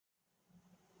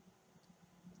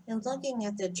In looking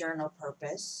at the journal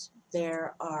purpose,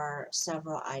 there are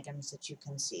several items that you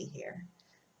can see here.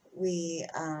 We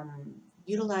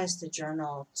utilize the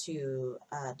journal to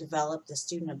develop the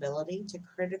student ability to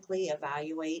critically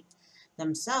evaluate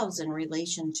themselves in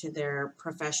relation to their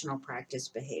professional practice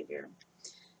behavior.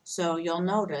 So you'll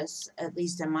notice, at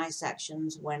least in my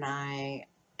sections, when I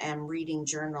am reading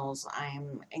journals,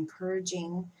 I'm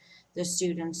encouraging the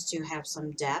students to have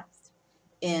some depth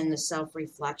in the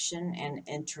self-reflection and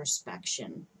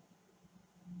introspection.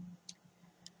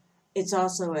 It's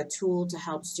also a tool to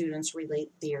help students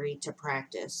relate theory to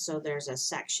practice. So there's a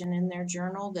section in their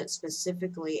journal that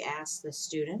specifically asks the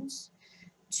students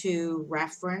to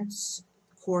reference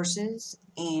courses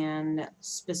and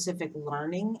specific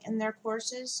learning in their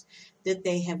courses that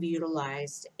they have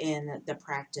utilized in the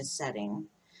practice setting.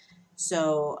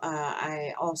 So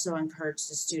I also encourage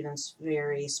the students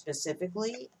very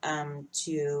specifically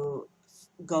to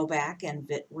go back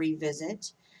and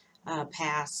revisit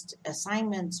past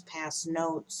assignments, past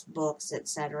notes, books,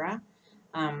 etc.,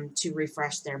 to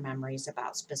refresh their memories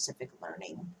about specific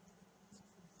learning.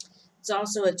 It's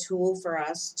also a tool for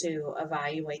us to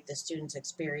evaluate the students'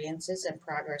 experiences and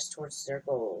progress towards their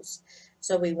goals.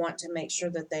 So we want to make sure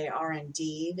that they are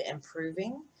indeed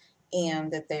improving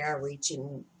and that they are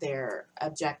reaching their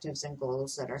objectives and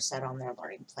goals that are set on their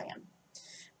learning plan.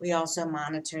 We also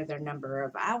monitor their number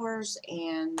of hours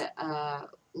and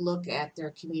look at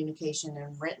their communication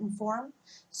in written form.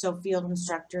 So field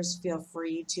instructors feel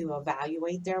free to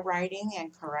evaluate their writing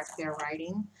and correct their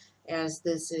writing, as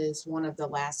this is one of the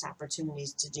last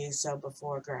opportunities to do so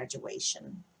before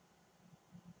graduation.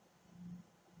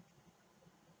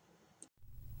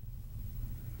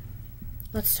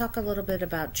 Let's talk a little bit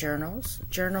about journals.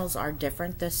 Journals are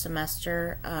different this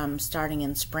semester, starting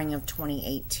in spring of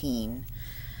 2018.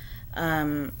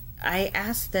 I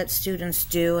ask that students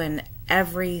do in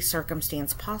every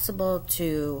circumstance possible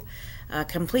to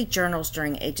complete journals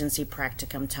during agency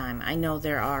practicum time. I know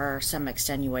there are some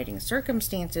extenuating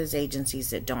circumstances, agencies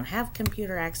that don't have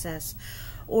computer access,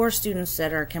 or students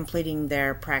that are completing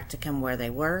their practicum where they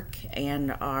work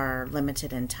and are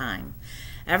limited in time.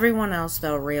 Everyone else,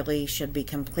 though, really should be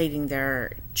completing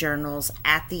their journals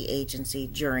at the agency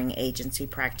during agency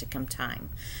practicum time.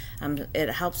 It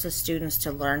helps the students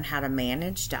to learn how to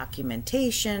manage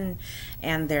documentation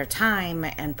and their time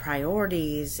and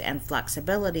priorities and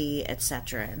flexibility,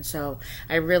 etc. And so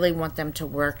I really want them to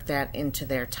work that into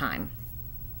their time.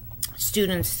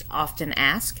 Students often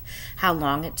ask how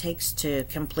long it takes to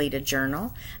complete a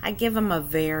journal. I give them a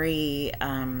very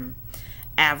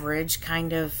average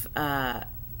kind of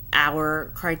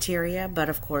hour criteria, but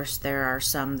of course there are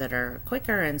some that are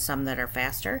quicker and some that are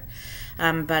faster.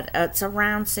 But it's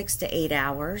around 6 to 8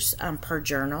 hours per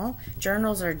journal.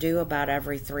 Journals are due about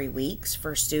every 3 weeks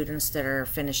for students that are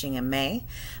finishing in May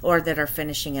or that are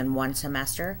finishing in one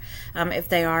semester. If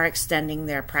they are extending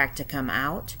their practicum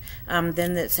out,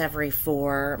 then it's every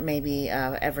 4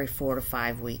 to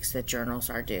 5 weeks that journals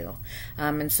are due.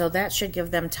 And so that should give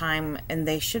them time, and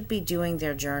they should be doing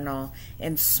their journal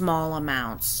in small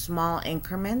amounts, small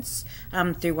increments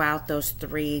throughout those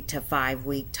 3 to 5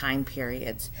 week time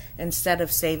periods, instead of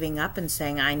saving up and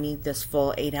saying, I need this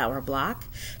full 8-hour block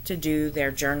to do their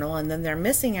journal, and then they're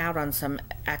missing out on some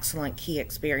excellent key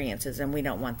experiences, and we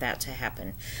don't want that to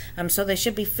happen. So they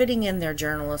should be fitting in their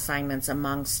journal assignments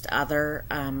amongst other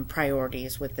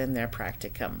priorities within their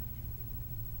practicum.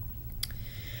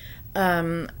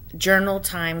 Journal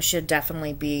time should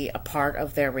definitely be a part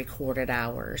of their recorded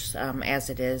hours, as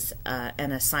it is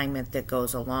an assignment that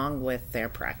goes along with their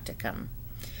practicum.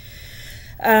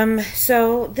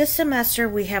 So this semester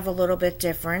we have a little bit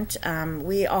different.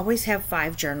 We always have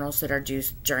 5 journals that are due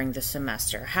during the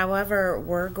semester. However,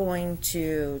 we're going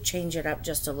to change it up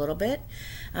just a little bit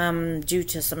due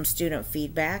to some student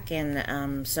feedback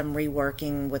and some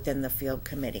reworking within the field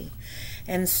committee.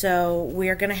 And so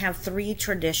we're going to have 3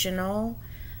 traditional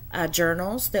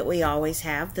journals that we always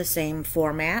have, the same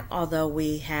format, although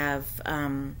we have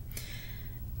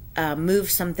move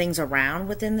some things around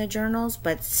within the journals,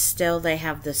 but still they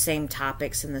have the same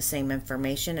topics and the same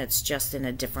information. It's just in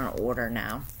a different order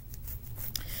now.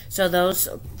 So those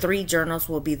 3 journals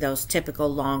will be those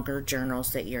typical longer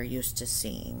journals that you're used to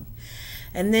seeing.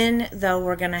 And then, though,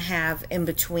 we're going to have in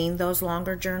between those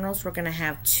longer journals, we're going to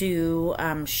have 2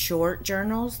 short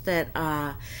journals that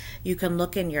You can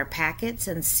look in your packets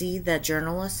and see the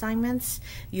journal assignments.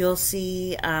 You'll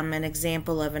see an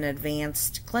example of an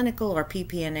advanced clinical or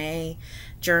PPNA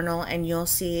journal, and you'll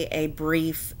see a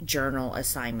brief journal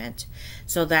assignment.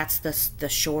 So that's the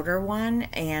shorter one,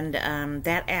 and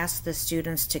that asks the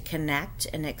students to connect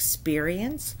an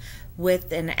experience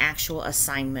with an actual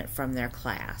assignment from their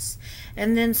class.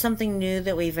 And then something new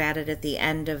that we've added at the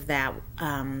end of that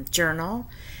journal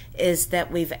is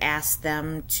that we've asked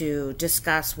them to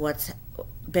discuss what's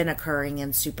been occurring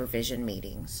in supervision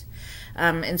meetings.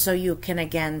 And so you can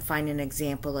again find an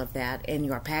example of that in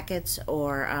your packets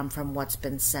or from what's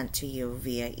been sent to you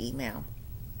via email.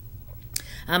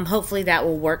 Hopefully that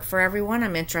will work for everyone.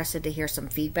 I'm interested to hear some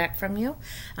feedback from you.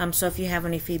 So if you have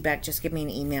any feedback, just give me an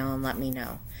email and let me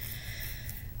know.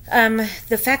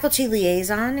 The faculty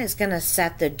liaison is going to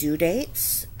set the due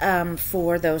dates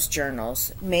for those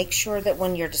journals. Make sure that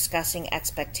when you're discussing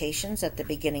expectations at the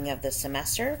beginning of the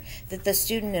semester, that the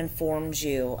student informs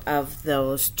you of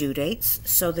those due dates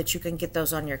so that you can get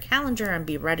those on your calendar and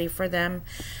be ready for them,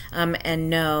 and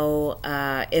know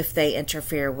if they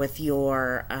interfere with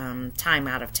your time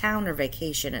out of town or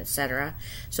vacation, etc.,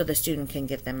 so the student can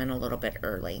get them in a little bit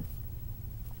early.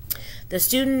 The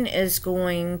student is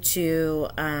going to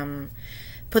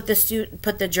put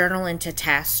the journal into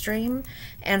task stream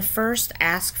and first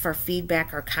ask for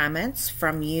feedback or comments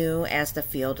from you as the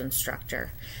field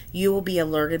instructor. You will be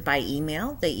alerted by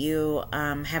email that you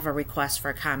have a request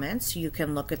for comments. You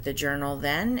can look at the journal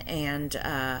then and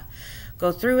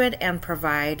go through it and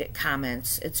provide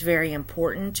comments. It's very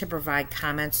important to provide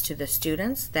comments to the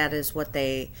students. That is what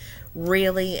they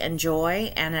really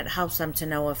enjoy, and it helps them to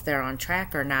know if they're on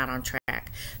track or not on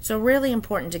track. So really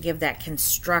important to give that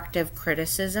constructive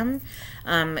criticism.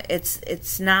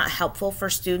 It's not helpful for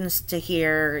students to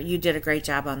hear, "You did a great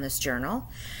job on this journal."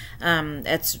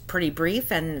 It's pretty brief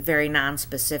and very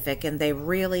non-specific, and they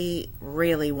really,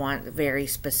 really want very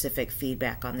specific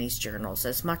feedback on these journals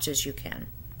as much as you can.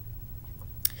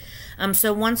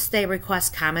 So once they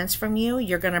request comments from you,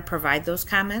 you're going to provide those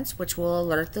comments, which will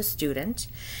alert the student.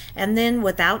 And then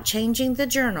without changing the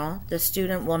journal, the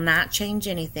student will not change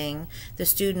anything. The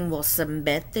student will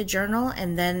submit the journal,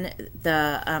 and then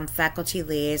the faculty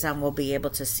liaison will be able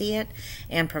to see it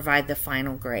and provide the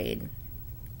final grade.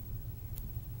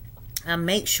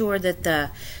 Make sure that the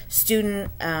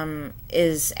student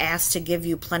is asked to give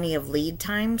you plenty of lead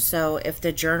time. So if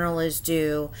the journal is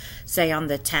due, say, on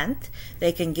the 10th,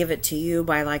 they can give it to you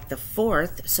by like the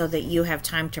 4th so that you have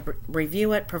time to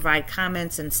review it, provide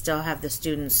comments, and still have the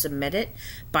students submit it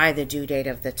by the due date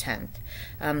of the 10th.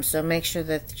 So make sure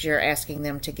that you're asking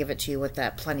them to give it to you with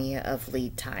that plenty of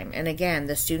lead time. And again,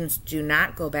 the students do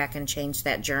not go back and change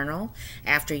that journal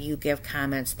after you give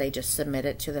comments. They just submit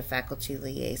it to the faculty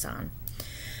liaison.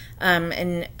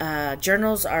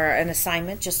 Journals are an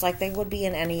assignment just like they would be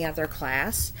in any other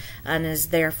class, and is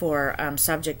therefore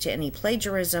subject to any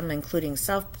plagiarism, including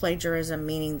self-plagiarism,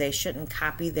 meaning they shouldn't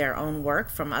copy their own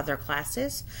work from other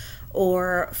classes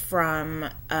or from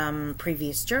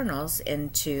previous journals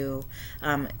into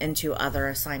other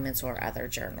assignments or other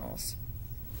journals.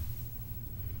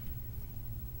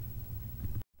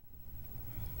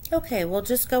 Okay, we'll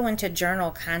just go into journal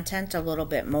content a little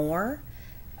bit more.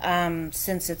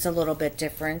 Since it's a little bit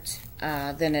different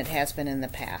than it has been in the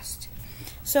past.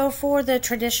 So for the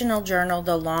traditional journal,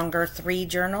 the longer 3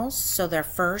 journals, so their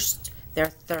first, their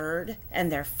third,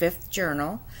 and their 5th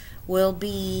journal will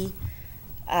be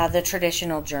the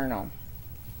traditional journal.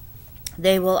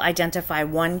 They will identify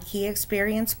one key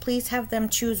experience. Please have them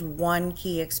choose one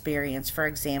key experience. For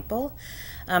example,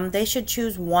 they should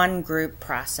choose one group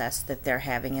process that they're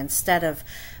having instead of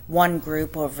one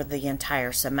group over the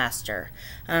entire semester.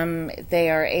 They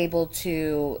are able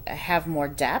to have more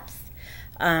depth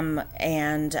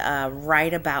and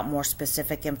write about more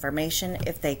specific information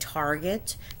if they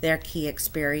target their key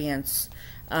experience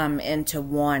into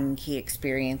one key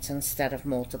experience instead of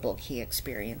multiple key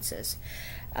experiences.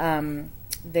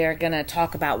 They're going to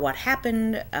talk about what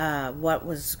happened, what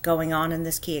was going on in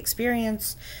this key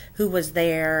experience, who was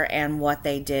there, and what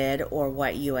they did, or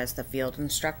what you as the field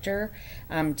instructor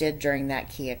did during that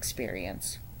key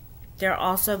experience. They're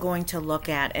also going to look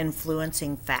at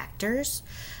influencing factors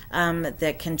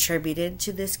that contributed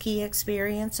to this key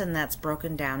experience, and that's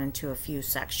broken down into a few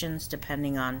sections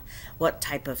depending on what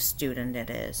type of student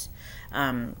it is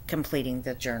completing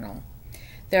the journal.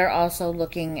 They're also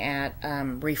looking at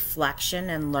reflection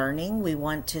and learning. We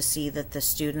want to see that the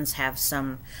students have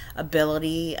some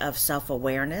ability of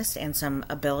self-awareness and some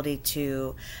ability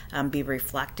to be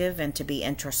reflective and to be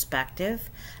introspective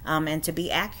and to be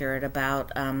accurate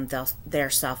about their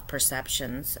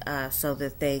self-perceptions so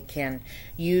that they can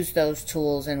use those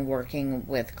tools in working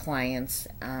with clients,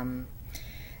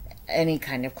 any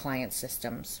kind of client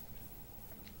systems.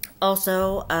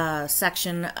 Also, a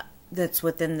section that's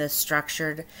within the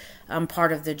structured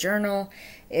part of the journal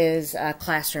is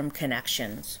classroom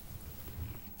connections.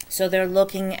 So they're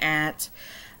looking at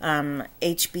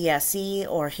HBSE,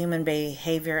 or Human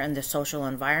Behavior and the Social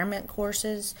Environment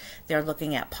courses. They're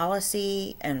looking at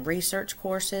policy and research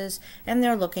courses, and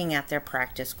they're looking at their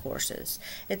practice courses.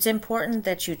 It's important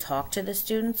that you talk to the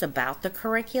students about the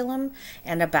curriculum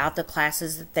and about the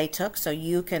classes that they took so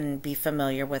you can be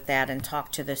familiar with that and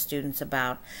talk to the students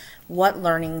about what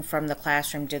learning from the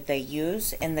classroom did they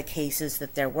use in the cases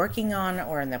that they're working on,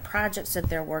 or in the projects that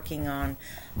they're working on,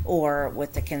 or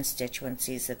with the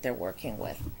constituencies that they're working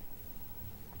with.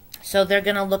 So they're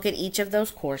going to look at each of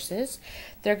those courses.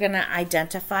 They're going to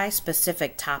identify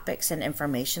specific topics and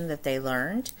information that they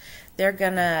learned. They're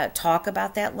going to talk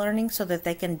about that learning so that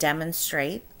they can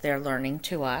demonstrate their learning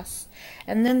to us.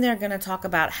 And then they're going to talk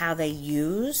about how they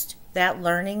used that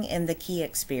learning in the key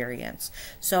experience.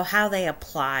 So how they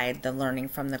applied the learning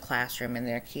from the classroom in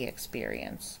their key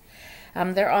experience.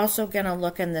 They're also going to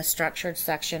look in the structured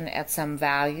section at some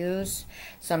values,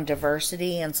 some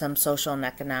diversity, and some social and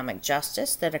economic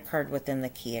justice that occurred within the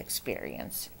key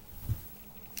experience.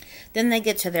 Then they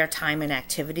get to their time and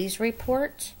activities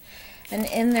report. And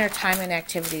in their time and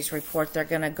activities report, they're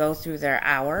going to go through their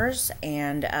hours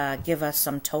and give us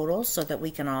some totals so that we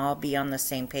can all be on the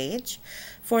same page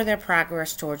for their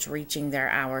progress towards reaching their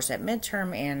hours at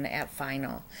midterm and at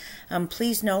final.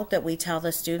 Please note that we tell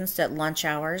the students that lunch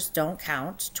hours don't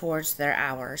count towards their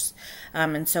hours.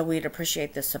 And so we'd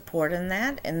appreciate the support in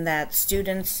that, and that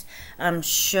students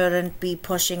shouldn't be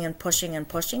pushing and pushing and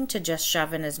pushing to just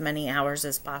shove in as many hours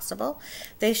as possible.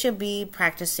 They should be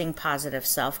practicing positive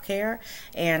self-care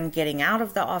and getting out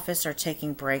of the office or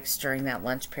taking breaks during that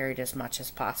lunch period as much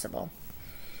as possible.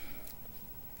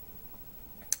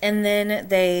 And then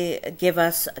they give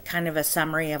us kind of a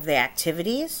summary of the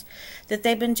activities that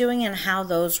they've been doing and how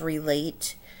those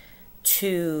relate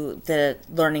to the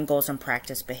learning goals and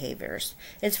practice behaviors.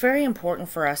 It's very important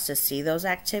for us to see those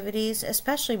activities,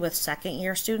 especially with second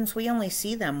year students. We only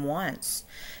see them once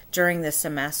during the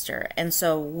semester, and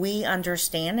so we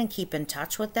understand and keep in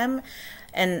touch with them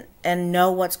and know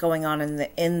what's going on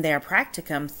in their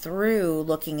practicum through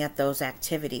looking at those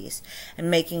activities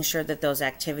and making sure that those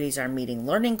activities are meeting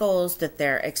learning goals, that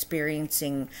they're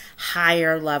experiencing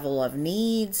higher level of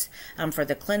needs for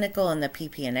the clinical and the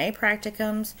PP&A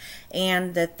practicums,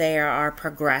 and that they are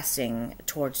progressing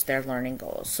towards their learning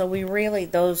goals. So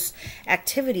those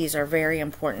activities are very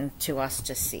important to us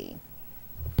to see.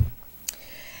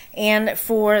 And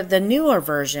for the newer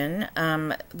version,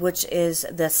 which is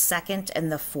the second and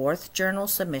the fourth journal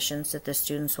submissions that the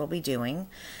students will be doing,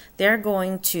 they're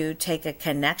going to take a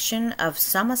connection of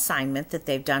some assignment that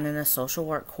they've done in a social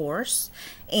work course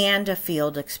and a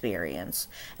field experience.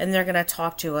 And they're going to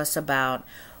talk to us about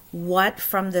what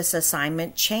from this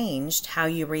assignment changed how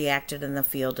you reacted in the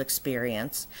field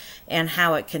experience and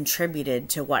how it contributed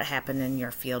to what happened in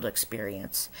your field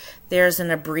experience. There's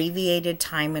an abbreviated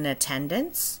time and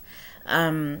attendance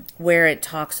where it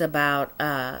talks about,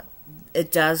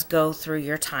 it does go through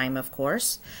your time, of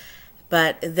course,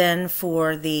 but then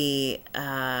for the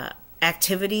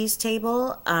activities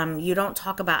table, you don't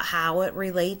talk about how it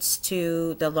relates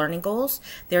to the learning goals.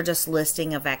 They're just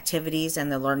listing of activities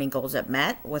and the learning goals it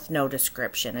met with no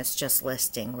description. It's just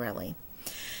listing, really.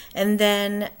 And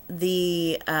then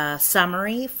the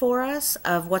summary for us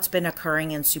of what's been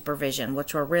occurring in supervision,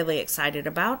 which we're really excited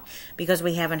about because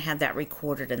we haven't had that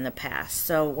recorded in the past.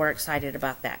 So we're excited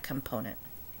about that component.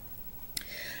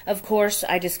 Of course,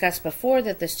 I discussed before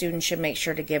that the students should make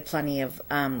sure to give plenty of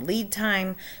lead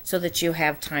time so that you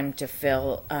have time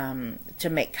to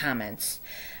make comments.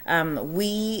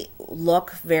 We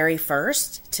look very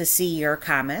first to see your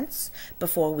comments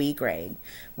before we grade.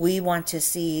 We want to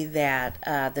see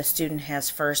that the student has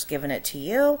first given it to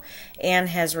you and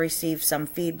has received some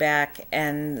feedback,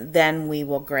 and then we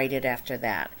will grade it after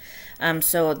that.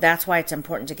 So that's why it's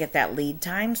important to get that lead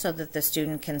time so that the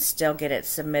student can still get it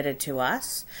submitted to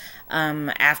us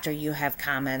after you have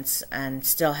comments and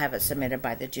still have it submitted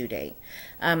by the due date.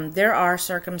 There are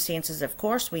circumstances, of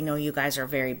course, we know you guys are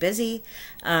very busy,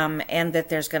 and that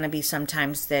there's going to be some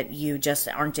times that you just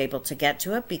aren't able to get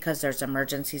to it because there's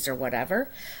emergencies or whatever.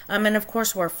 And of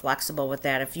course, we're flexible with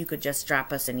that. If you could just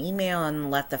drop us an email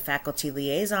and let the faculty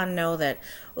liaison know that,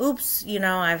 oops,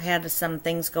 I've had some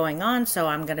things going on, so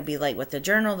I'm going to be late with the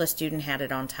journal. The student had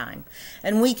it on time.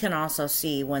 And we can also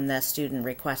see when the student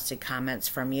requested comments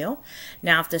from you.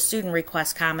 Now, if the student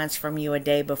requests comments from you a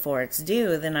day before it's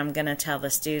due, then I'm going to tell the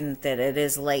student that it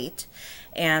is late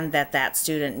and that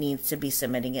student needs to be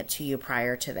submitting it to you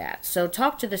prior to that. So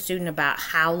talk to the student about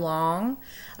how long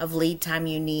of lead time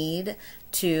you need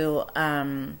to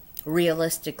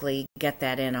realistically get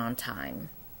that in on time.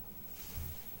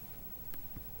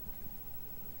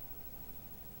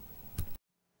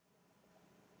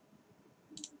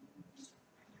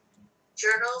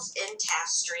 Journals in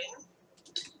TaskStream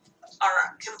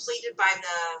are completed by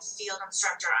the field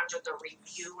instructor under the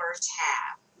reviewer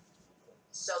tab.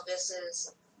 So this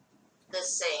is the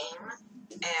same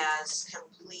as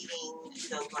completing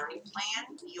the learning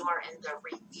plan. You are in the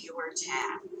reviewer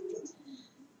tab.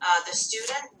 The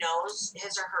student knows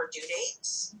his or her due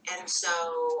dates, and so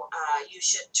you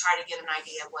should try to get an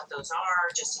idea of what those are,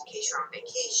 just in case you're on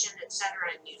vacation,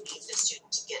 etc., and you need the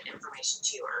student to get information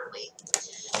to you early,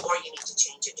 or you need to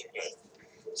change a due date.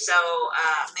 So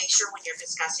make sure when you're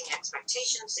discussing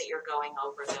expectations that you're going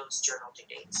over those journal due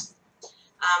dates.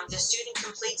 The student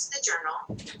completes the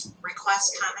journal,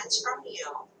 requests comments from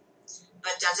you,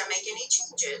 but doesn't make any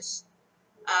changes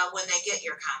when they get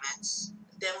your comments.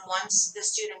 Then once the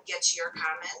student gets your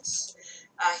comments,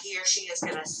 he or she is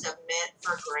going to submit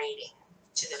for grading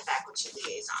to the faculty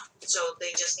liaison. So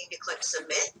they just need to click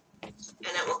submit, and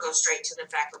it will go straight to the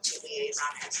faculty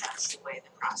liaison, as that's the way the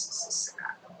process is set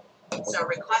up. So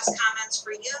request comments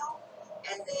for you,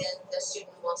 and then the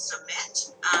student will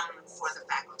submit for the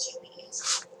faculty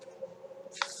liaison.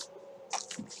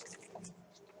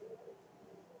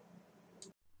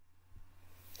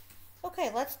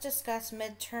 Okay, let's discuss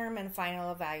midterm and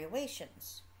final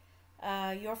evaluations.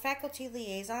 Your faculty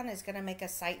liaison is going to make a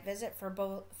site visit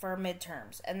for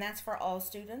midterms, and that's for all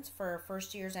students for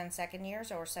first years and second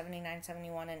years, or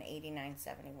 7971 and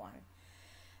 8971.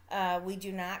 We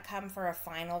do not come for a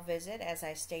final visit, as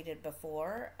I stated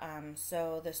before,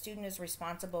 so the student is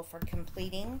responsible for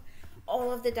completing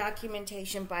all of the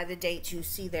documentation by the date you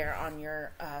see there on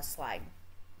your slide.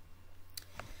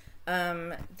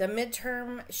 The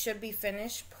midterm should be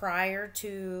finished prior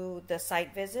to the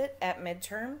site visit at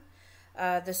midterm.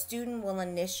 The student will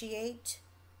initiate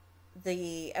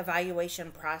the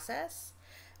evaluation process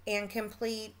and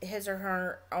complete his or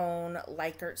her own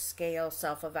Likert scale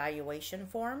self-evaluation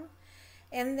form.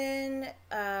 And then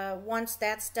once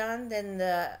that's done, then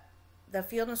the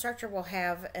field instructor will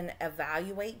have an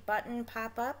evaluate button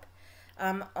pop up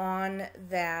on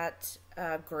that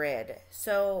grid.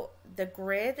 So the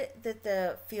grid that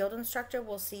the field instructor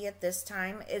will see at this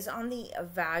time is on the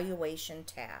evaluation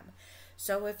tab.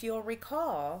 So if you'll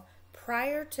recall,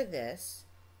 prior to this,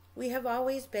 we have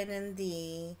always been in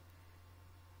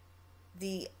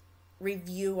the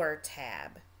reviewer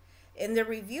tab. In the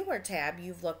reviewer tab,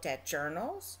 you've looked at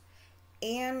journals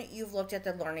and you've looked at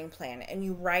the learning plan, and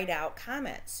you write out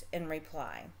comments in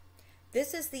reply.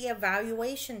 This is the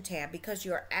evaluation tab because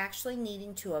you're actually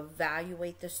needing to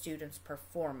evaluate the student's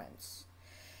performance.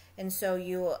 And so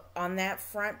you, on that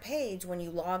front page, when you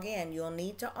log in, you'll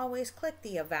need to always click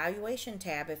the evaluation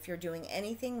tab if you're doing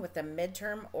anything with the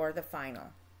midterm or the final.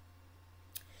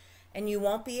 And you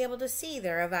won't be able to see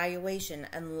their evaluation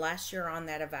unless you're on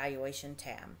that evaluation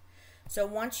tab. So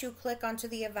once you click onto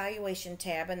the evaluation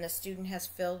tab and the student has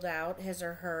filled out his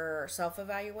or her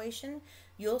self-evaluation,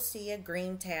 you'll see a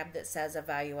green tab that says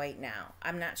evaluate now.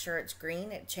 I'm not sure it's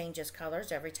green. It changes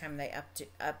colors every time they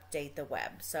update the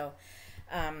web. So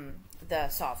the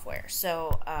software.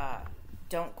 So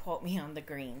don't quote me on the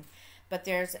green. But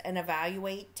there's an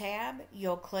evaluate tab.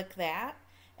 You'll click that,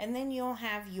 and then you'll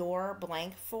have your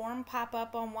blank form pop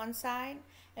up on one side,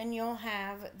 and you'll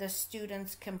have the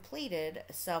student's completed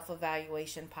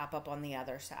self-evaluation pop up on the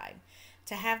other side.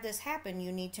 To have this happen,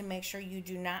 you need to make sure you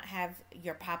do not have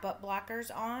your pop-up blockers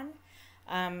on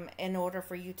in order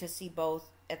for you to see both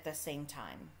at the same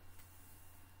time.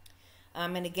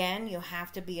 And again, you'll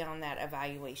have to be on that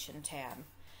evaluation tab.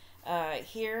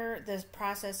 Here, the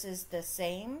process is the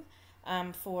same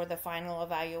for the final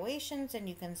evaluations, and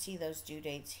you can see those due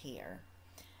dates here.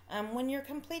 When you're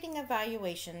completing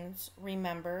evaluations,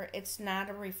 remember, it's not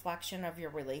a reflection of your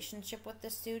relationship with the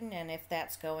student and if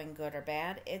that's going good or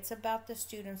bad. It's about the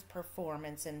student's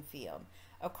performance in field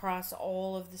across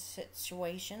all of the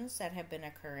situations that have been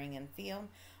occurring in field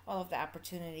all of the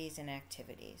opportunities and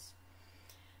activities.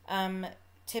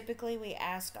 Typically, we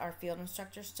ask our field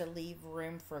instructors to leave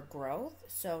room for growth,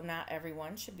 so not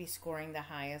everyone should be scoring the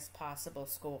highest possible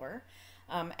score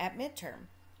at midterm,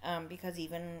 because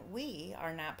even we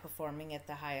are not performing at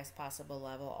the highest possible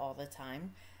level all the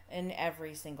time in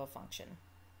every single function.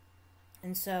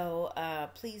 And so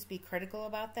please be critical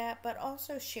about that, but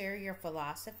also share your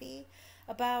philosophy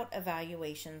about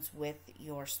evaluations with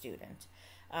your student.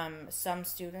 Some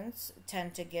students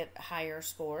tend to get higher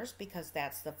scores because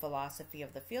that's the philosophy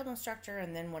of the field instructor,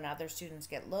 and then when other students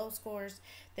get low scores,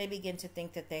 they begin to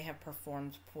think that they have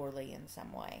performed poorly in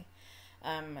some way.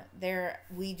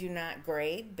 We do not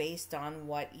grade based on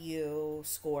what you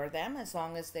score them. As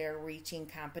long as they're reaching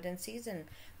competencies and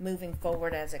moving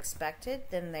forward as expected,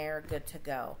 then they're good to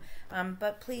go.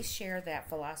 But please share that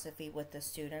philosophy with the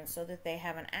students so that they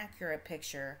have an accurate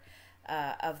picture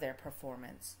of their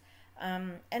performance.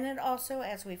 And it also,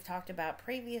 as we've talked about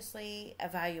previously,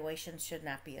 evaluations should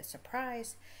not be a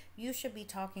surprise. You should be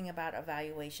talking about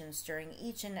evaluations during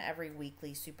each and every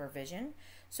weekly supervision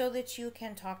so that you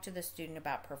can talk to the student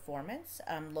about performance,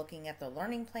 looking at the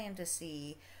learning plan to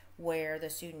see where the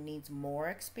student needs more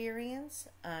experience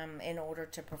in order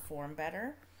to perform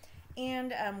better,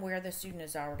 and where the student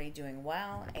is already doing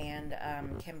well and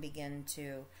can begin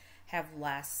to have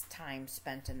less time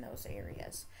spent in those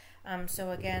areas.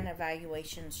 So again,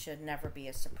 evaluations should never be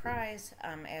a surprise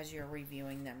as you're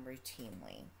reviewing them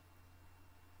routinely.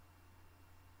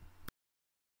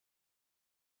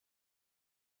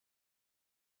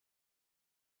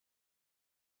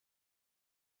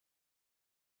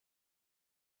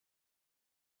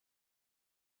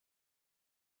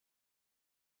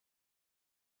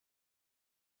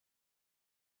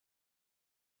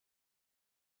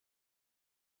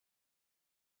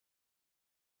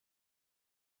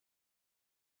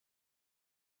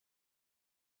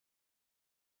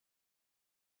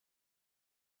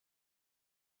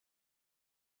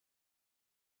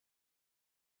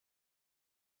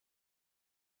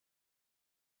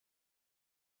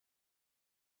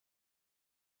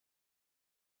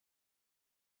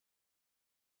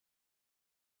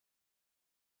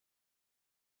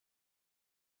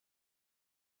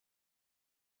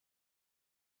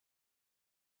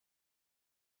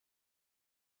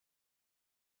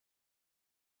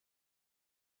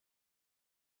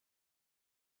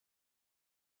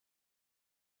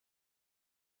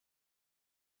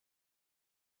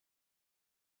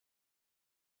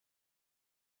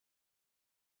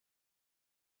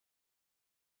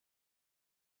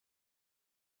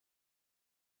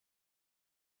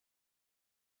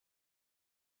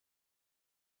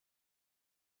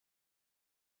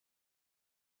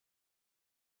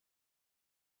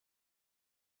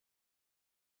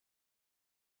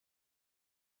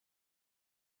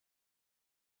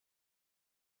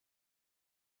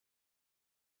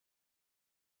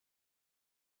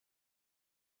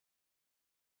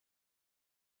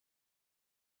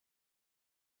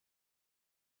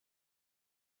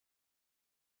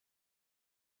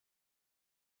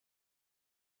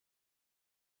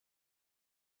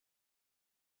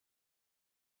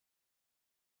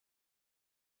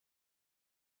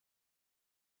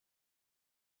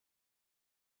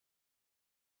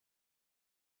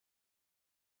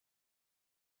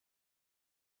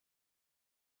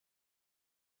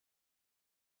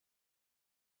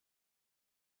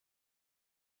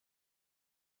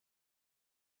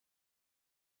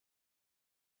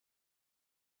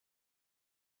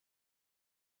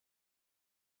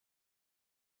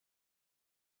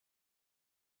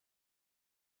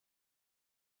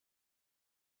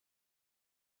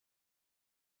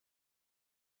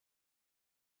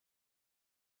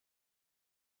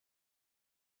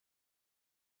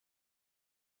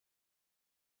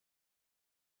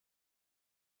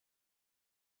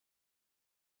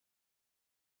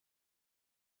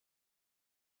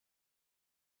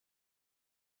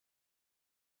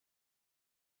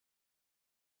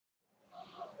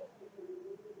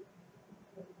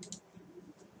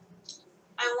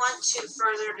 I want to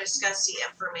further discuss the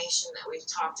information that we've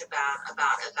talked about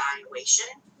evaluation.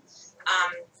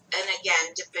 And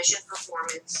again, deficient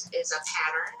performance is a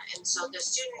pattern, and so the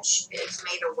student is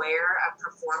made aware of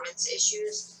performance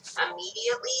issues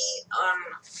immediately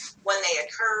when they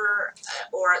occur,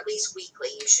 or at least weekly.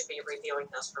 You should be reviewing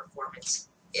those performance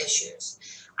issues.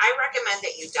 I recommend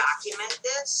that you document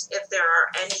this. If there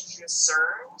are any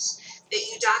concerns, that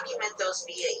you document those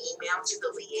via email to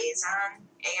the liaison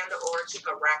and or keep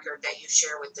a record that you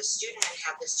share with the student and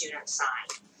have the student sign.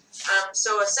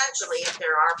 So essentially, if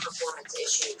there are performance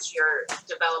issues, you're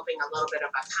developing a little bit of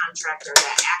a contract or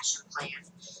that action plan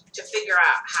to figure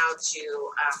out how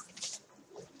to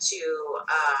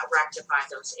rectify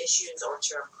those issues or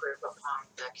to improve upon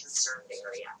the concerned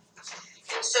area.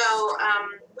 And so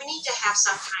we need to have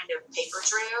some kind of paper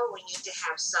trail. We need to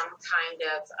have some kind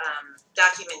of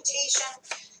documentation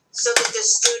so that the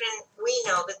student, we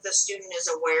know that the student is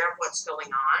aware of what's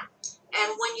going on. And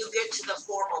when you get to the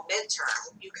formal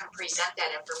midterm, you can present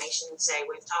that information and say,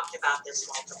 we've talked about this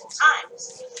multiple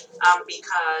times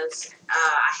because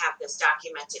I have this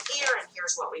documented here and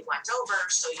here's what we went over,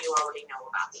 so you already know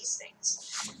about these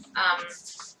things.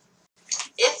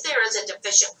 If there is a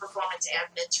deficient performance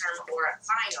at midterm or at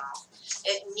final,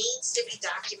 it needs to be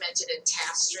documented in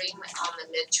task stream on the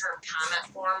midterm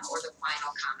comment form or the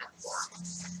final comment form,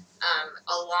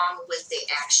 along with the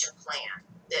action plan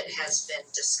that has been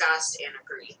discussed and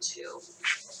agreed to.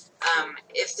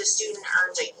 If the student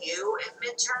earns a U in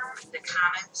midterm, the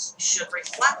comments should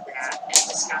reflect that and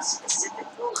discuss specific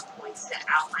bullet points that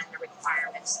outline the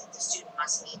requirements that the student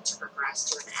must meet to progress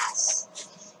to an S.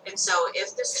 And so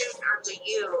if the student earns a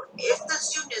U, if the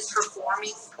student is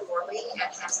performing poorly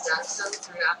and has done so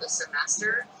throughout the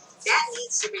semester, that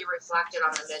needs to be reflected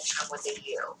on the midterm with a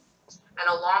U. And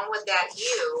along with that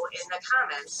U in the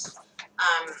comments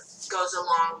goes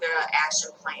along the action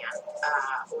plan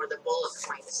or the bullet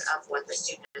points of what the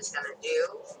student is going to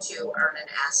do to earn an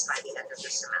S by the end of the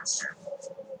semester.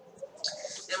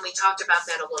 And we talked about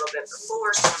that a little bit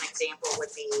before. So an example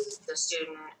would be the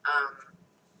student,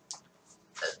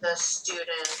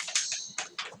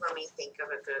 let me think of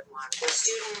a good one. The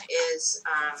student is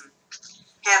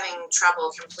having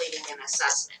trouble completing an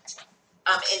assessment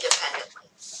independently.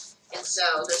 And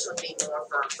so this would be more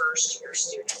for a first year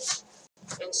student.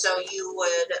 And so you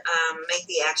would make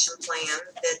the action plan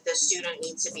that the student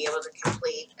needs to be able to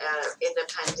complete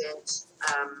independent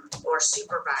or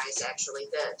supervised, actually.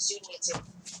 The student needs to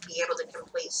be able to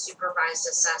complete supervised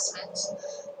assessments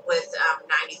with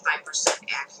 95%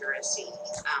 accuracy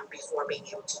before being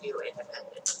able to do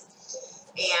independent.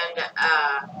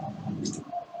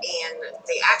 And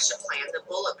the action plan, the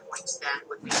bullet points then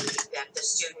would be that the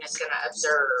student is going to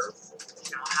observe,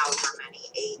 however many,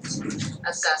 8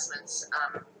 assessments,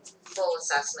 full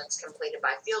assessments completed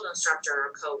by field instructor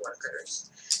or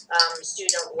co-workers.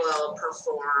 Student will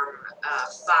perform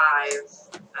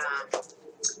 5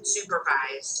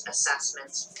 supervised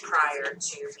assessments prior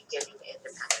to beginning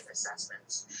independent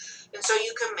assessments. And so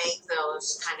you can make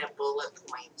those kind of bullet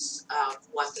points of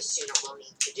what the student will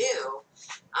need to do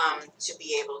to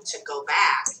be able to go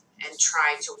back and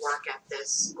try to work at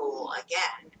this goal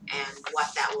again, and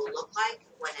what that will look like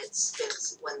when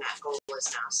when that goal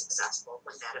is now successful,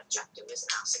 when that objective is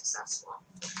now successful.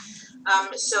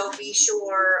 So be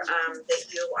sure that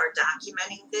you are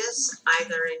documenting this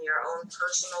either in your own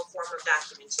personal form of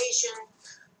documentation,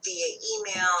 via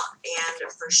email,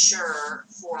 and for sure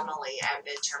formally at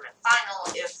midterm and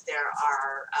final if there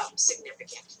are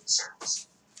significant concerns.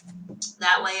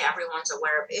 That way everyone's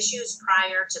aware of issues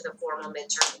prior to the formal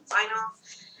midterm and final,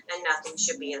 and nothing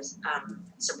should be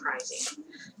surprising.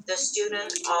 The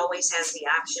student always has the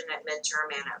option at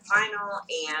midterm and at final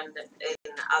and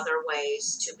in other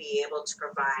ways to be able to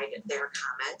provide their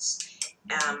comments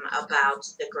about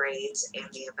the grades and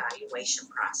the evaluation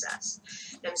process.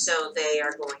 And so they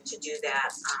are going to do that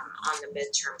on the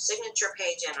midterm signature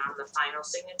page and on the final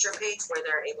signature page, where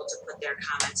they're able to put their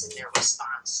comments and their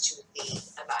response to the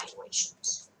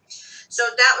evaluations. So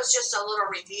that was just a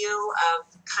little review of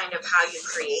kind of how you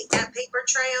create that paper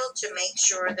trail to make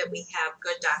sure that we have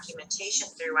good documentation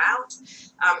throughout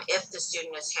if the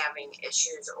student is having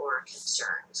issues or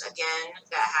concerns. Again,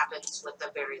 that happens with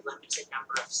a very limited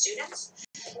number of students,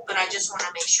 but I just want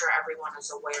to make sure everyone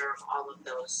is aware of all of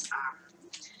those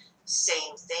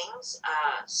same things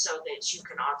so that you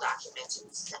can all document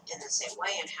in the same way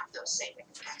and have those same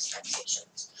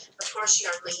expectations. Of course,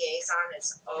 your liaison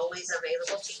is always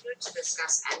available to you to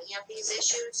discuss any of these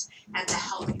issues and to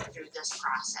help you through this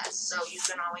process. So you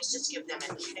can always just give them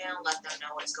an email, let them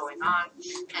know what's going on,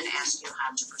 and ask you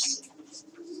how to proceed.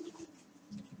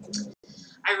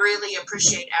 I really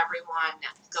appreciate everyone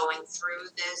going through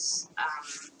this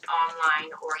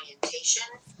online orientation.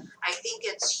 I think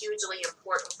it's hugely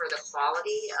important for the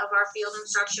quality of our field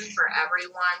instruction for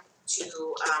everyone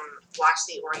to watch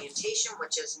the orientation,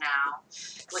 which is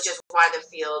why the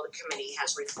field committee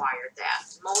has required that.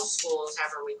 Most schools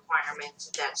have a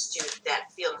requirement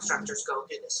that field instructors go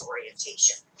through this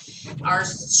orientation.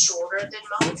 Ours is shorter than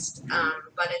most,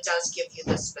 but it does give you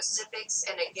the specifics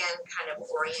and again kind of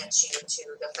orients you to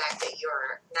the fact that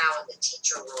you're now in the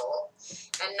teacher role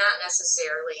and not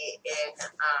necessarily in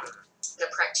the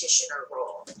practitioner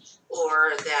role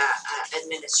or the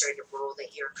administrative role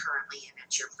that you're currently in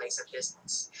at your place of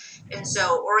business. And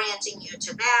so orienting you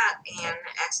to that and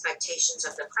expectations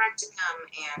of the practicum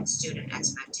and student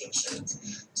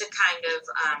expectations to kind of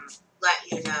let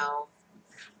you know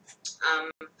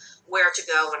where to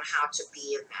go and how to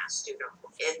be in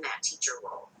that teacher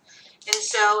role. And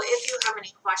so if you have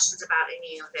any questions about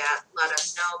any of that, let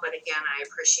us know. But again, I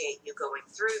appreciate you going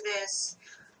through this.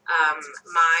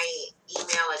 My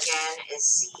email again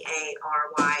is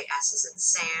CARYS as in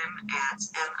Sam at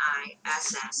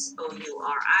MISSOURI.edu.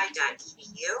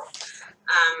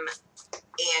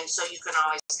 And so you can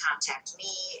always contact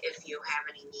me if you have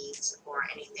any needs or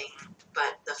anything.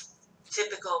 But the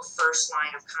typical first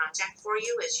line of contact for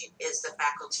you is the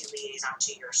faculty liaison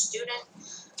to your student.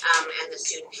 And the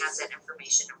student has that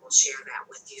information and will share that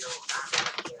with you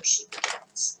when he or she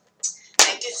begins.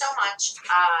 Thank you so much.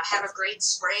 Have a great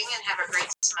spring and have a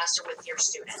great semester with your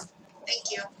student.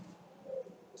 Thank you.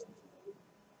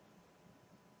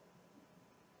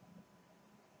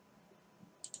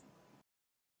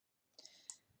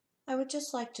 I would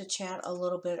just like to chat a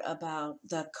little bit about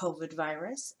the COVID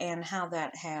virus and how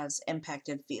that has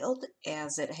impacted field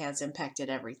as it has impacted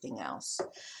everything else.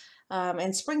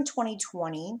 In spring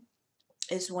 2020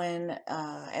 is when,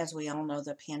 as we all know,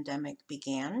 the pandemic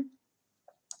began,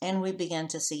 and we began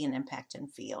to see an impact in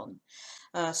field.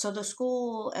 So the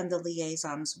school and the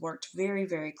liaisons worked very,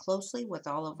 very closely with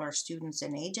all of our students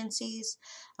and agencies,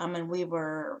 and we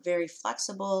were very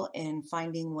flexible in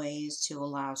finding ways to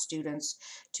allow students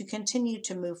to continue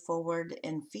to move forward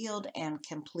in field and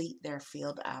complete their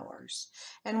field hours.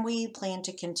 And we plan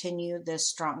to continue this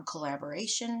strong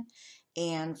collaboration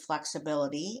and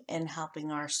flexibility in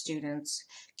helping our students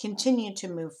continue to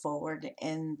move forward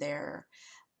in their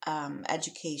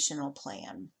educational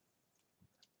plan.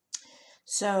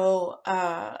 So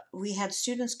we had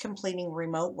students completing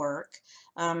remote work,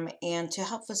 and to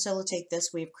help facilitate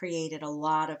this, we've created a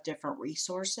lot of different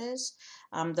resources.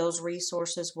 Those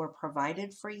resources were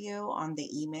provided for you on the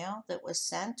email that was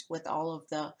sent with all of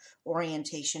the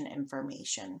orientation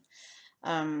information.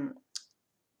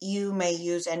 You may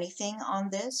use anything on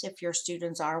this if your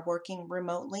students are working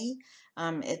remotely.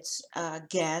 It's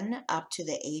again up to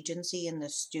the agency and the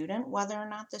student whether or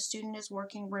not the student is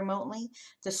working remotely.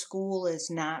 The school is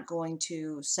not going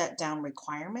to set down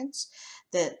requirements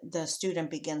that the student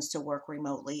begins to work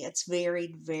remotely. It's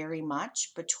varied very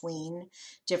much between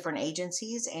different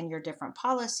agencies and your different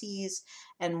policies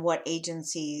and what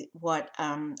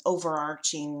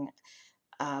overarching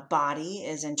body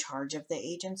is in charge of the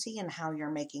agency and how you're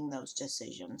making those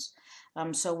decisions.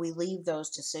 So we leave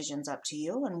those decisions up to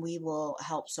you, and we will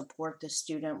help support the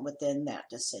student within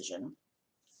that decision.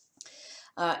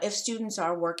 If students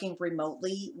are working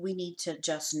remotely, we need to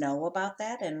just know about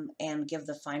that and give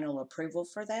the final approval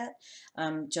for that,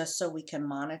 just so we can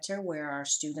monitor where our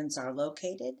students are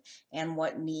located and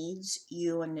what needs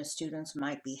you and the students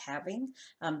might be having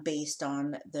based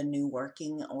on the new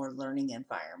working or learning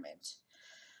environment.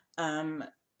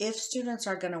 If students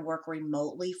are going to work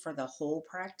remotely for the whole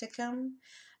practicum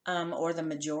or the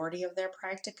majority of their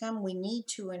practicum, we need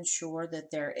to ensure that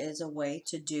there is a way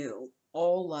to do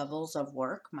all levels of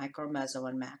work, micro, meso,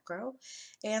 and macro,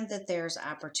 and that there's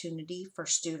opportunity for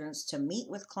students to meet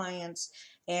with clients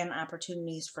and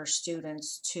opportunities for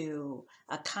students to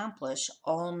accomplish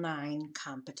all 9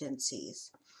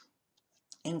 competencies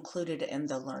included in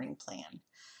the learning plan.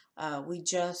 We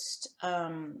just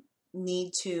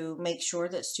need to make sure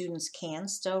that students can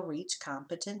still reach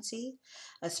competency,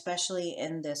 especially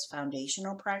in this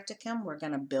foundational practicum. We're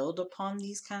going to build upon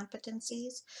these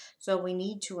competencies, so we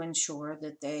need to ensure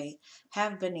that they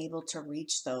have been able to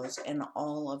reach those in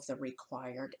all of the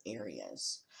required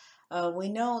areas. We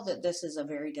know that this is a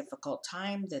very difficult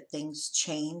time, that things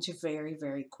change very,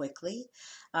 very quickly,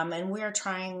 and we are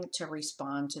trying to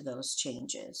respond to those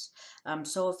changes.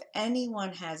 So if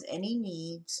anyone has any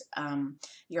needs,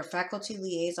 your faculty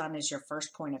liaison is your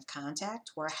first point of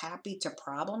contact. We're happy to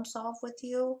problem solve with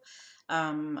you.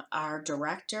 Our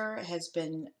director has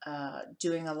been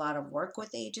doing a lot of work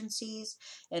with agencies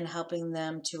and helping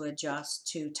them to adjust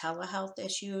to telehealth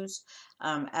issues,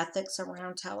 ethics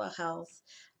around telehealth,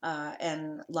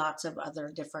 and lots of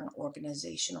other different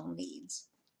organizational needs.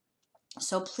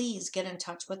 So please get in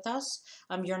touch with us.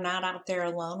 You're not out there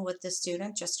alone with the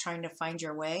student just trying to find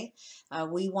your way.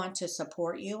 We want to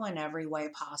support you in every way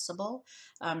possible.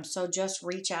 So just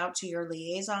reach out to your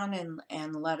liaison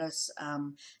and let us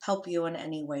help you in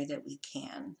any way that we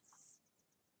can.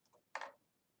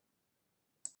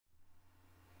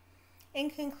 In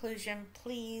conclusion,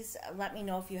 please let me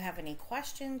know if you have any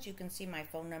questions. You can see my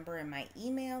phone number and my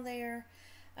email there.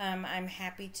 I'm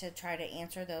happy to try to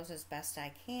answer those as best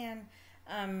I can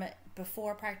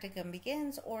before practicum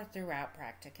begins or throughout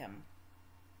practicum.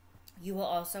 You will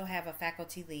also have a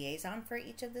faculty liaison for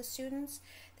each of the students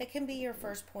that can be your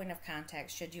first point of contact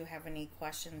should you have any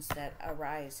questions that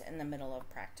arise in the middle of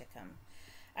practicum.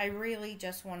 I really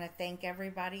just want to thank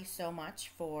everybody so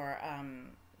much for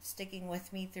sticking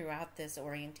with me throughout this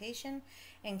orientation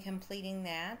and completing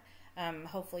that.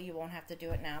 Hopefully you won't have to do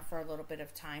it now for a little bit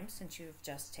of time since you've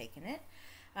just taken it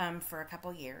for a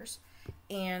couple years.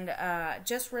 And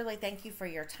just really thank you for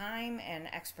your time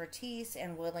and expertise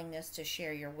and willingness to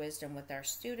share your wisdom with our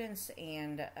students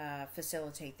and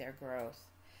facilitate their growth.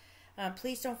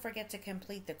 Please don't forget to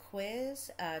complete the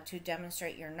quiz to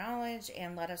demonstrate your knowledge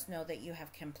and let us know that you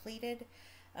have completed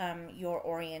your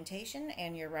orientation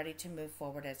and you're ready to move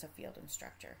forward as a field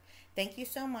instructor. Thank you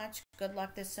so much. Good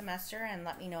luck this semester and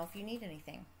let me know if you need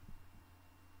anything.